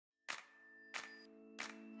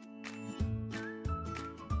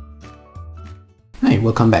Hi,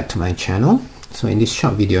 welcome back to my channel. So in this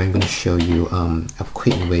short video I'm going to show you a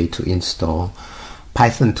quick way to install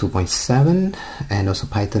Python 2.7 and also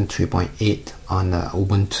Python 3.8 on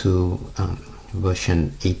Ubuntu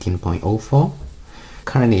version 18.04.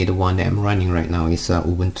 Currently the one that I'm running right now is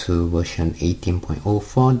Ubuntu version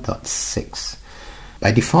 18.04.6.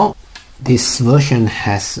 By default this version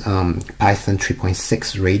has Python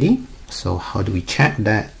 3.6 ready. So how do we check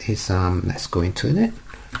that is let's go into it.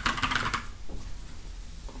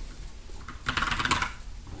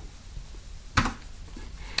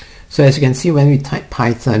 So as you can see, when we type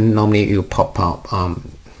Python, normally it will pop up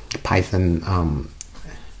Python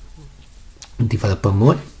developer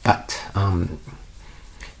mode, but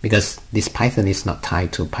because this Python is not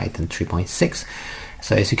tied to Python 3.6,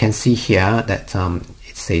 so as you can see here that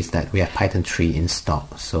it says that we have Python 3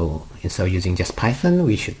 installed. So instead of using just Python,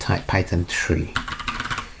 we should type Python 3.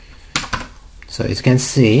 So as you can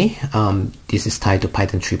see, this is tied to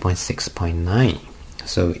Python 3.6.9.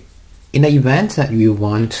 So in the event that you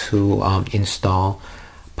want to install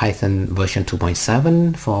Python version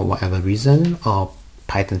 2.7 for whatever reason, or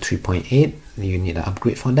Python 3.8, you need an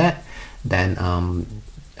upgrade for that, then I'm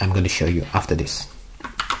going to show you after this.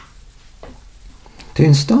 To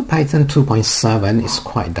install Python 2.7 is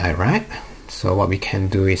quite direct. So what we can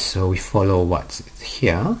do is we follow what's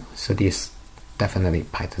here. So this is definitely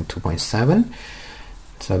Python 2.7.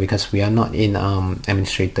 So because we are not in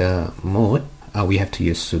administrator mode, we have to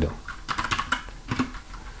use sudo.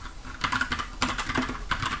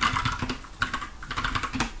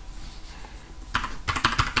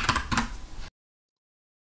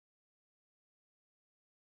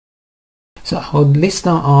 So I'll list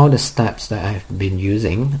down all the steps that I've been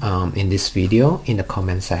using in this video in the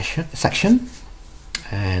comment section,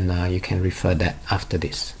 and you can refer that after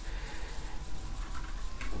this.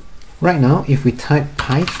 Right now, if we type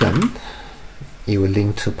Python, it will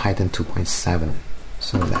link to Python 2.7.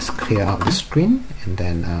 So let's clear out the screen, and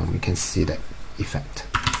then we can see that effect.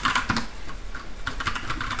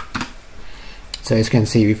 So as you can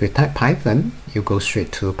see, if we type Python, you go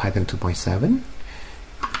straight to Python 2.7.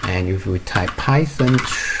 And if we type Python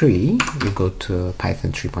 3, you go to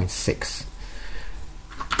Python 3.6.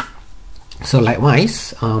 So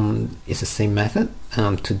likewise, it's the same method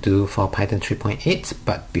to do for Python 3.8,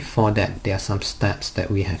 but before that there are some steps that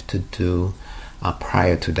we have to do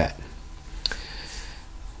prior to that.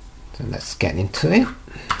 So let's get into it.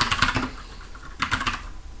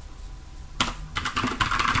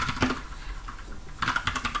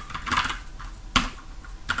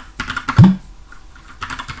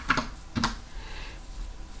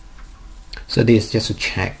 So this is just to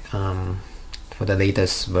check for the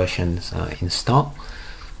latest versions installed.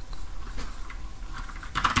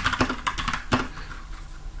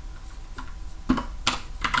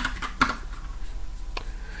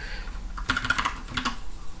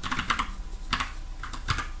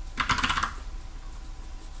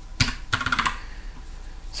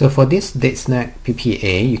 So for this deadsnakes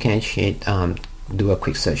PPA, you can actually do a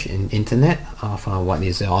quick search in internet of what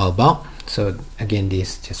is it all about. So again,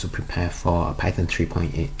 this is just to prepare for Python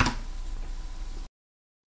 3.8.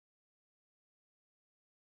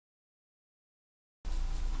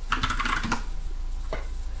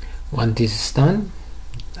 Once this is done,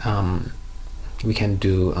 we can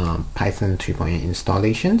do Python 3.8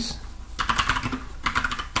 installations.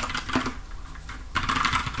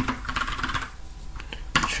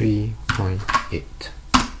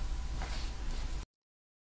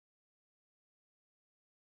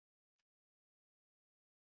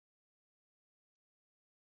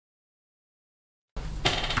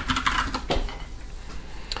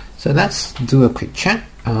 So let's do a quick check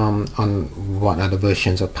on what other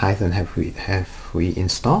versions of Python have we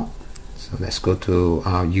installed. So let's go to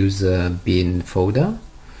our user bin folder,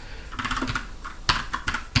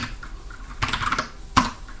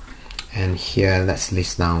 and here let's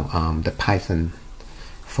list down the Python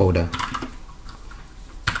folder.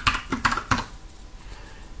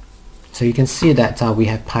 So you can see that we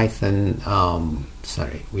have Python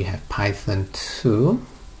we have Python 2,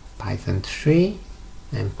 Python 3,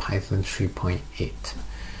 and Python 3.8.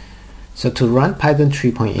 So to run Python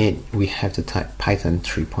 3.8, we have to type Python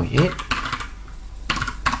 3.8.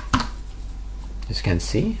 As you can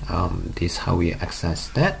see, this is how we access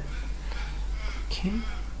that. Okay.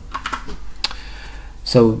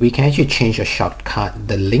 So we can actually change a shortcut,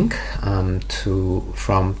 the link from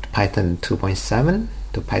Python 2.7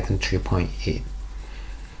 to Python 3.8.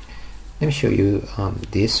 Let me show you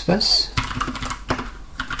this first.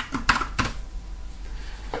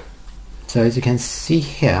 So as you can see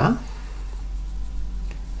here,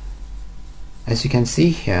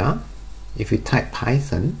 if you type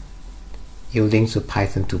Python, it will link to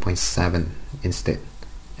Python 2.7 instead.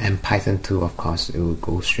 And Python 2, of course, it will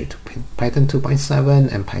go straight to Python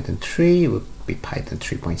 2.7, and Python 3 will be Python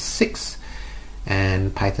 3.6,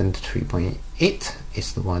 and Python 3.8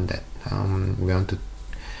 is the one that we want to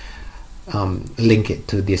link it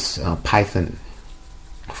to this Python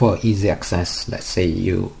for easy access. Let's say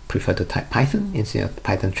you prefer to type Python instead of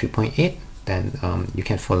Python 3.8, then you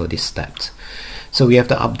can follow these steps. So we have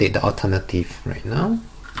to update the alternative right now.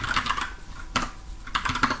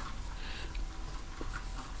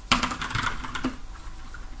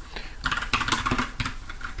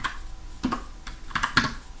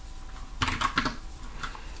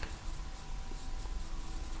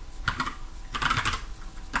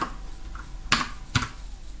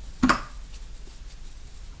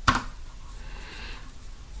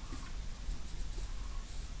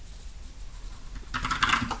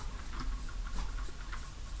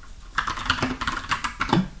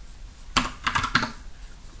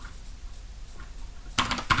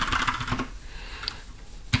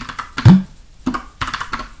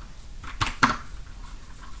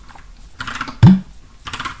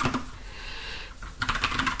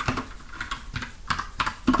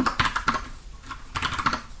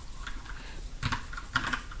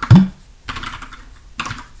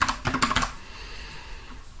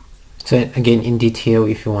 So again, in detail,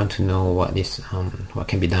 if you want to know what is what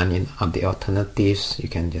can be done in update alternatives, you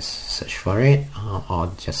can just search for it,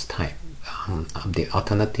 or just type update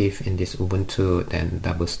alternative in this Ubuntu, then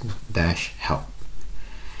 /help.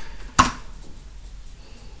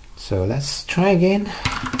 So let's try again.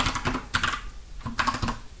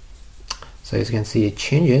 So as you can see, it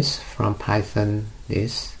changes from Python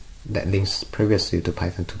that links previously to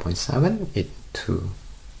Python 2.7 it to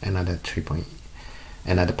another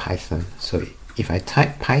Python. So if I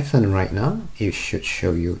type Python right now, it should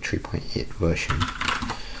show you 3.8 version.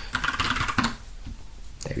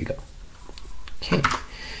 There we go. Okay.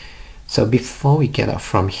 So before we get out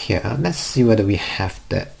from here, let's see whether we have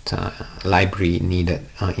that library needed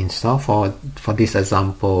installed for this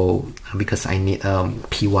example, because I need a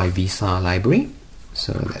pyvisa library.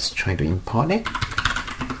 So let's try to import it.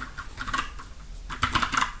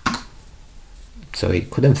 So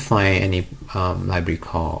it couldn't find any library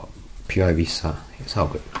called pyvisa. It's all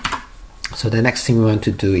good. So the next thing we want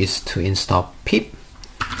to do is to install pip.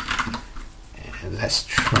 And let's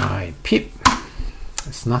try pip.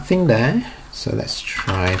 There's nothing there, so let's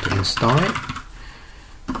try to install it.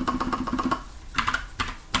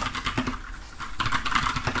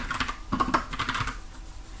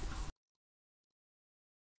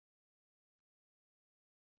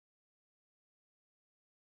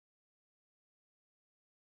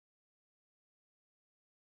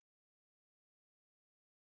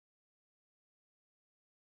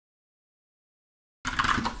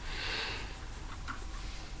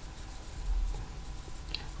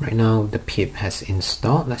 Right now the pip has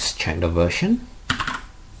installed. Let's check the version.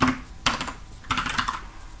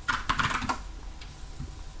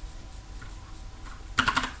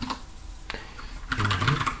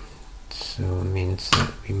 So it means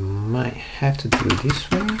that we might have to do it this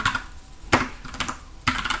way.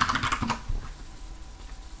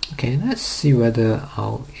 Okay, let's see whether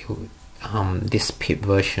this pip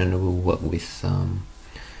version will work with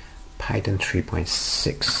Python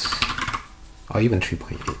 3.6. or even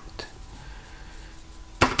 3.8.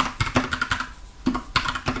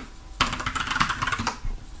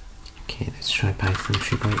 Okay, let's try Python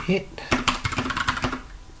 3.8.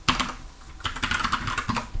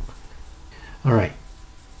 Alright,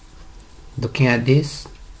 looking at this,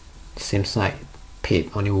 it seems like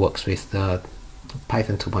pip only works with the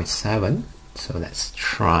Python 2.7. So let's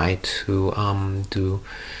try to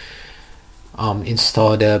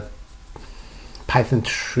install the Python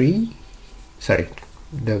 3.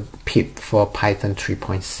 The pip for Python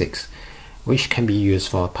 3.6, which can be used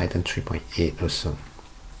for Python 3.8 also.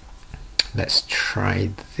 Let's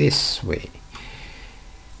try this way.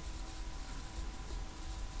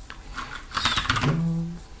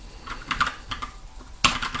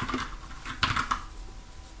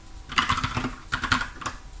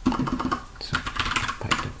 So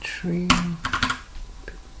Python 3.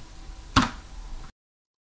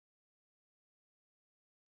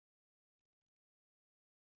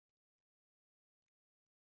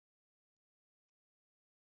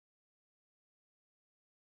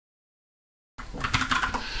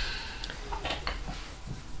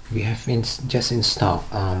 We have just installed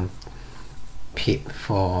pip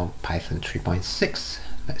for Python 3.6.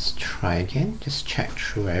 Let's try again, just check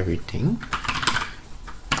through everything.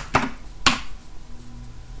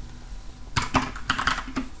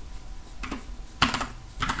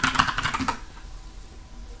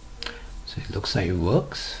 looks like it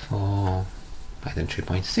works for Python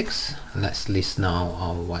 3.6. Let's list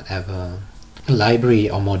now whatever library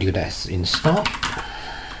or module that's installed.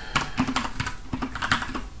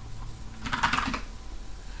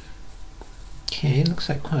 Okay, looks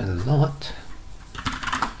like quite a lot.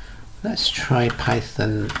 Let's try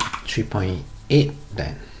Python 3.8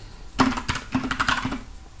 then.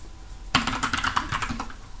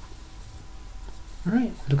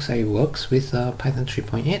 Alright, looks like it works with Python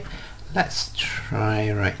 3.8. Let's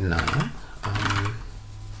try right now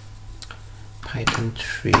Python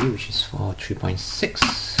 3, which is for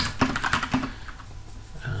 3.6.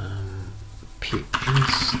 Pip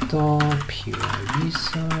install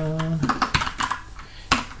pyvisa-py.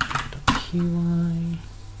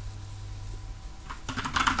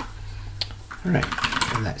 Alright,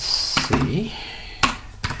 let's see.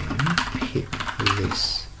 And pip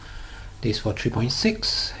list. This for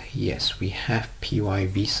 3.6. Yes, we have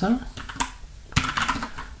pyvisa.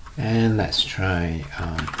 And let's try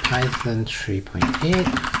Python 3.8.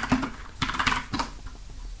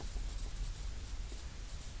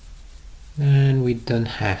 And we don't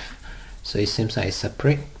have, so it seems like it's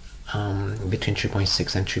separate between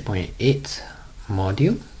 3.6 and 3.8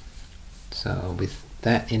 module. So with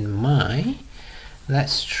that in mind,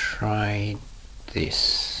 let's try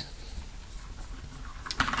this.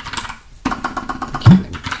 Okay,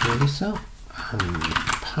 let me clear this up.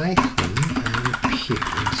 Python and pip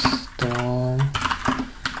install.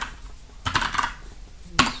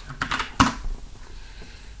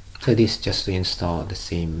 So this is just to install the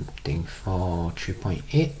same thing for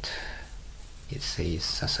 3.8. It says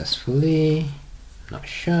successfully. Not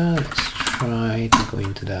sure. Let's try to go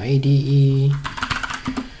into the IDE.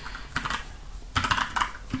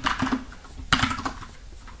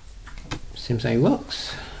 Seems like it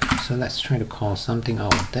works. So let's try to call something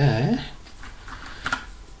out there.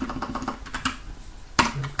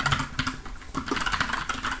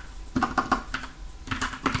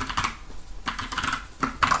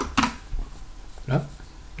 Oh,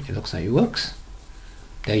 it looks like it works.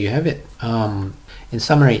 There you have it. In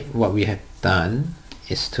summary, what we have done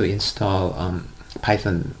is to install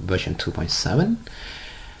Python version 2.7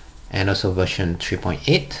 and also version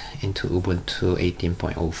 3.8 into Ubuntu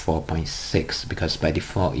 18.04.6 because by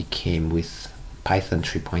default it came with Python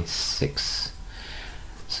 3.6.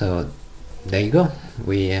 So there you go.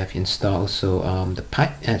 We have installed also the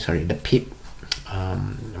pip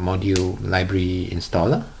module library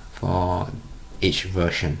installer for each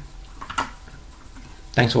version.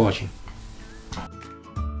 Thanks for watching.